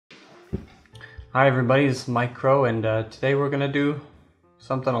Hi everybody, this is Mike Krow, and today we're gonna do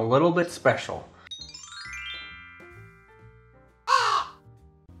something a little bit special.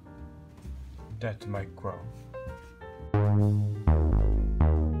 That's Mike Krow.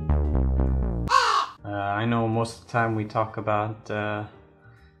 I know most of the time we talk about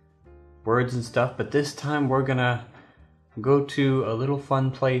words and stuff, but this time we're gonna go to a little fun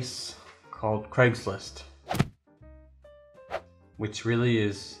place called Craigslist, which really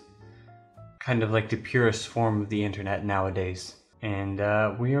is kind of like the purest form of the internet nowadays. And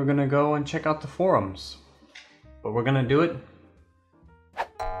we are gonna go and check out the forums, but we're gonna do it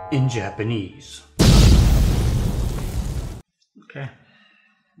in Japanese. Okay,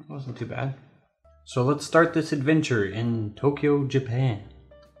 that wasn't too bad. So let's start this adventure in Tokyo, Japan.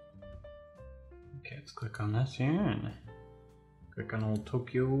 Okay, let's click on this here and click on old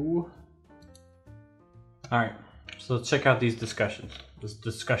Tokyo. Alright, so let's check out these discussions. This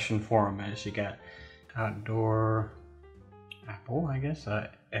discussion forum, as you got outdoor apple, I guess,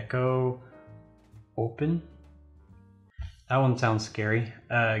 echo open. That one sounds scary.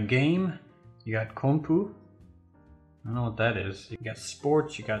 Game, you got kompu. I don't know what that is. You got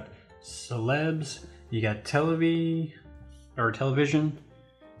sports, you got celebs, you got television.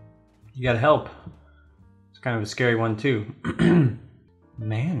 You got help. It's kind of a scary one too.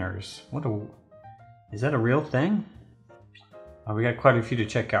 Manners. Is that a real thing? We got quite a few to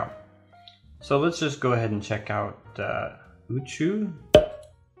check out. So let's just go ahead and check out Uchu.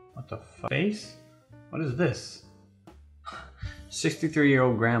 What the face? What is this?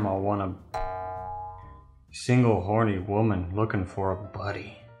 63-year-old grandma want a single horny woman looking for a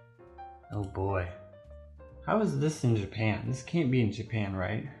buddy. Oh boy. How is this in Japan? This can't be in Japan,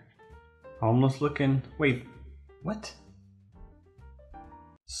 right? Homeless looking. Wait, what?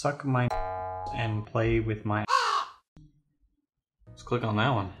 Suck my and play with my. Let's click on that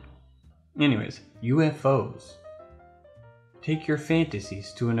one. Anyways, UFOs. Take your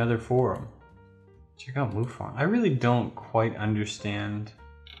fantasies to another forum. Check out MoveFont. I really don't quite understand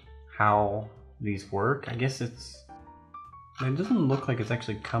how these work. I guess it doesn't look like it's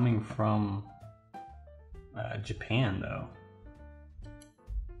actually coming from Japan though.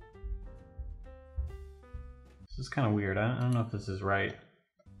 This is kind of weird. I don't know if this is right.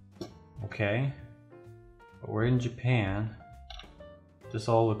 Okay, but we're in Japan. This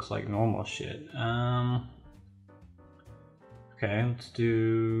all looks like normal shit. Okay, let's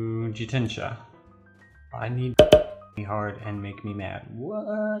do Jitensha. I need me hard and make me mad.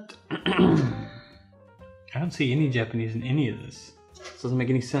 What? I don't see any Japanese in any of this. This doesn't make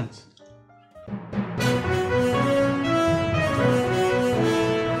any sense.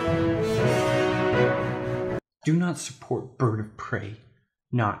 Do not support Bird of Prey.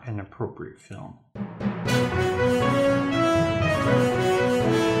 Not an appropriate film.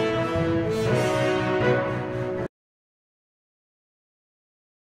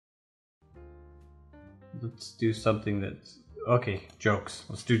 Let's do something that's... Okay, jokes.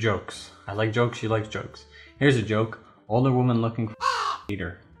 Let's do jokes. I like jokes, she likes jokes. Here's a joke. Older woman looking for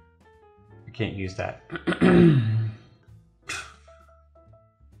eater. I can't use that.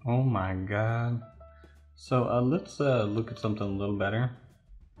 Oh my god. So let's look at something a little better.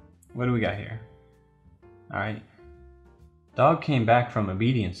 What do we got here? Alright. Dog came back from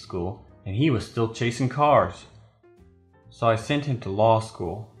obedience school and he was still chasing cars. So I sent him to law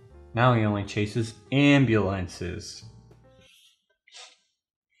school. Now he only chases ambulances.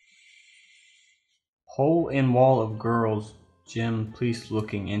 Hole in wall of girls gym, please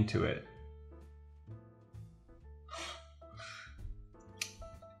looking into it.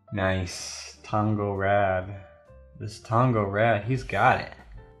 Nice. Tango Rad. This Tango Rad, he's got it.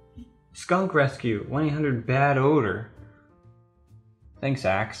 Skunk Rescue, 1-800 bad odor. Thanks,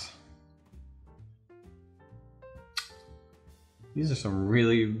 Axe. These are some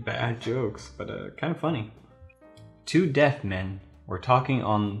really bad jokes, but kind of funny. Two deaf men were talking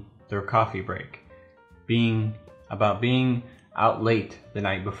on their coffee break, about being out late the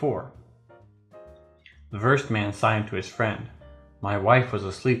night before. The first man signed to his friend, "My wife was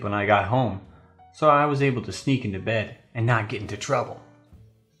asleep when I got home, so I was able to sneak into bed and not get into trouble."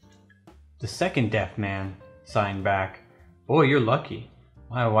 The second deaf man signed back, "Boy, you're lucky.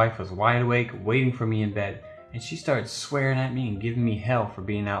 My wife was wide awake waiting for me in bed, and she started swearing at me and giving me hell for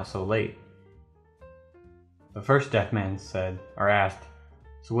being out so late." The first deaf man asked,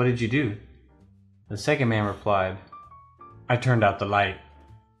 "So what did you do?" The second man replied, "I turned out the light."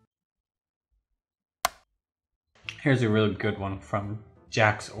 Here's a really good one from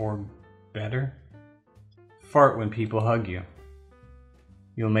Jack's or Better. Fart when people hug you.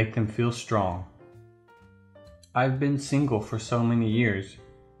 You'll make them feel strong. I've been single for so many years.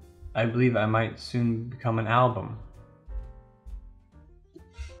 I believe I might soon become an album.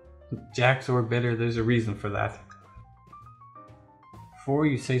 Jacks or bitter, there's a reason for that. Before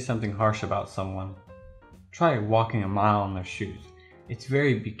you say something harsh about someone, try walking a mile in their shoes. It's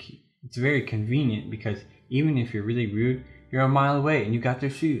very convenient because even if you're really rude, you're a mile away and you got their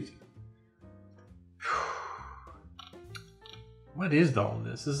shoes. What is all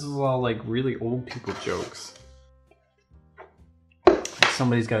this? This is all like really old people jokes.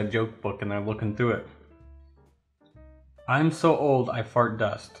 Somebody's got a joke book and they're looking through it. I'm so old I fart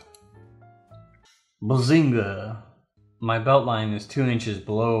dust. Bazinga! My belt line is 2 inches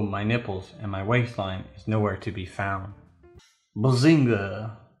below my nipples and my waistline is nowhere to be found.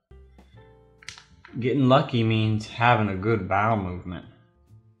 Bazinga! Getting lucky means having a good bowel movement.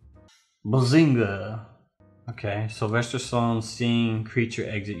 Bazinga! Okay, Sylvester Stallone seeing creature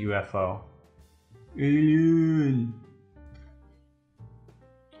exit UFO. Alien!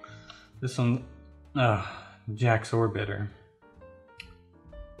 This one, Jack's Orbiter.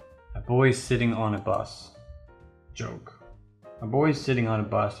 A boy sitting on a bus. Joke. A boy is sitting on a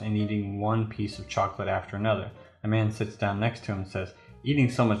bus and eating one piece of chocolate after another. A man sits down next to him and says, "Eating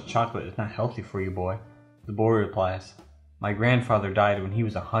so much chocolate is not healthy for you, boy." The boy replies, "My grandfather died when he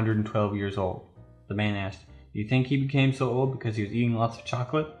was 112 years old." The man asked, "Do you think he became so old because he was eating lots of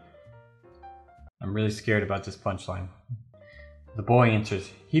chocolate?" I'm really scared about this punchline. The boy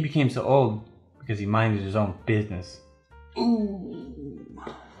answers, "He became so old because he minded his own business." Ooh.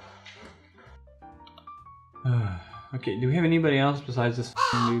 Okay, do we have anybody else besides this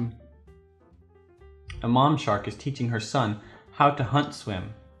dude? A mom shark is teaching her son how to hunt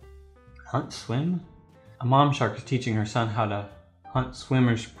swim. Hunt swim? A mom shark is teaching her son how to hunt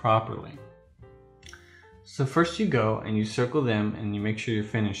swimmers properly. So first you go and you circle them and you make sure your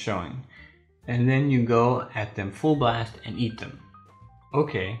fin is showing. And then you go at them full blast and eat them.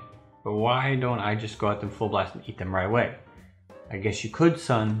 Okay, but why don't I just go at them full blast and eat them right away? I guess you could,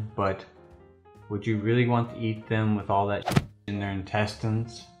 son, but would you really want to eat them with all that in their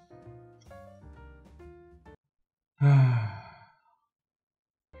intestines?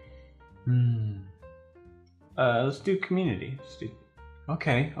 Let's do community.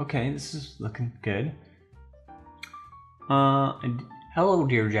 Okay, this is looking good. Hello,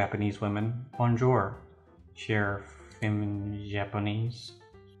 dear Japanese women. Bonjour, cher femme Japanese.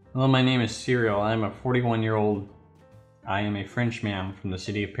 Hello, my name is Cyril. I am a 41-year-old. I am a French man from the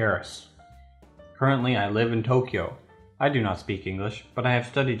city of Paris. Currently, I live in Tokyo. I do not speak English, but I have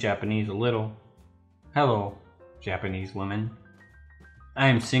studied Japanese a little. Hello, Japanese women. I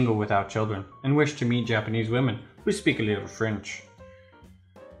am single without children and wish to meet Japanese women who speak a little French.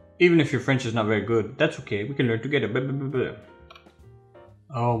 Even if your French is not very good, that's okay. We can learn together. Blah, blah, blah, blah.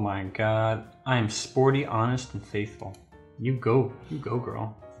 Oh my god. I am sporty, honest, and faithful. You go,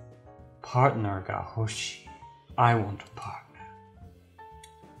 girl. Partner ga hoshi. I want a partner.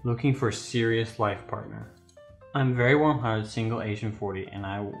 Looking for a serious life partner. I'm very warm-hearted, single, Asian 40, and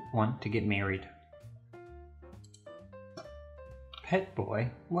I want to get married. Pet boy?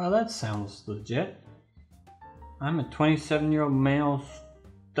 Well, that sounds legit. I'm a 27-year-old male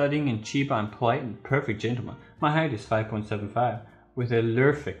studying and cheap. I'm polite and perfect gentleman. My height is 5.75 with a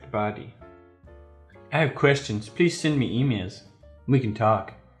perfect body. I have questions. Please send me emails. We can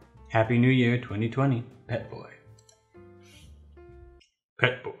talk. Happy New Year 2020. Pet boy.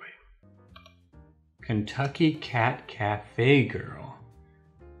 Pet boy. Kentucky Cat Cafe girl.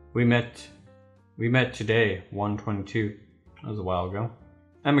 We met today, 122. That was a while ago.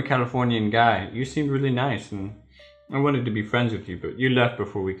 I'm a Californian guy. You seemed really nice and I wanted to be friends with you, but you left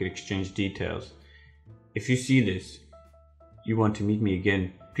before we could exchange details. If you see this, you want to meet me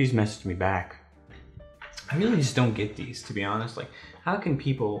again, please message me back. I really just don't get these, to be honest. Like, how can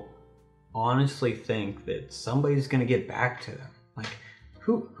people honestly think that somebody's gonna get back to them? Like,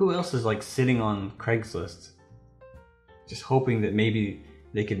 who else is like sitting on Craigslist just hoping that maybe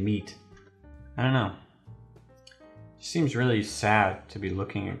they could meet? I don't know. It seems really sad to be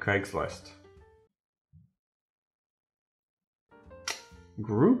looking at Craigslist.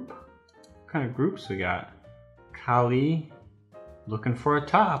 Group? What kind of groups we got? Kali, looking for a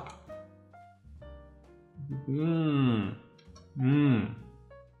top.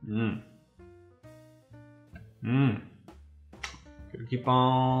 Gotta keep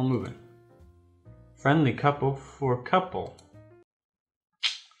on moving. Friendly couple for couple.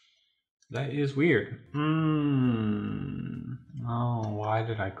 That is weird. Oh, why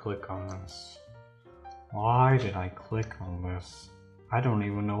did I click on this? Why did I click on this? I don't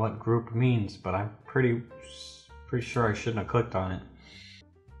even know what group means, but I'm pretty sure I shouldn't have clicked on it.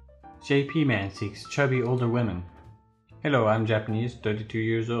 JP man seeks chubby older women. Hello, I'm Japanese, 32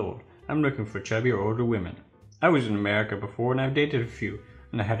 years old. I'm looking for chubby or older women. I was in America before and I've dated a few,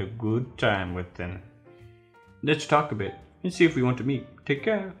 and I had a good time with them. Let's talk a bit and see if we want to meet. Take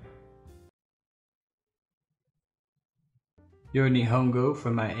care. Yo Nihongo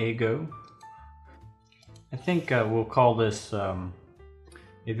for my ego. I think we'll call this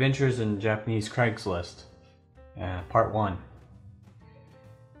Adventures in Japanese Craigslist, Part 1.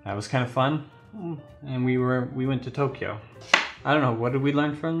 That was kind of fun, and we went to Tokyo. I don't know, what did we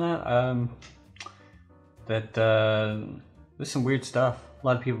learn from that? There's some weird stuff. A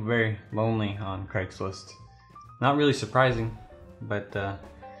lot of people very lonely on Craigslist. Not really surprising, but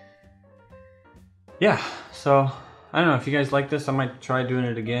yeah. So I don't know, if you guys like this, I might try doing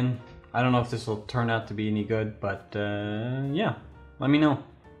it again. I don't know if this will turn out to be any good, but yeah, let me know.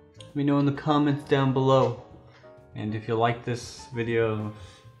 Let me know in the comments down below. And if you like this video,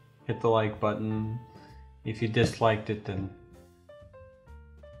 hit the like button. If you disliked it, then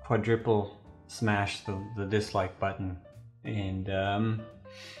quadruple smash the dislike button. And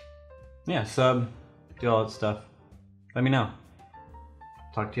yeah, sub, do all that stuff. Let me know.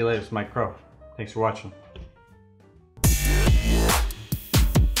 Talk to you later. It's Mike Krow. Thanks for watching.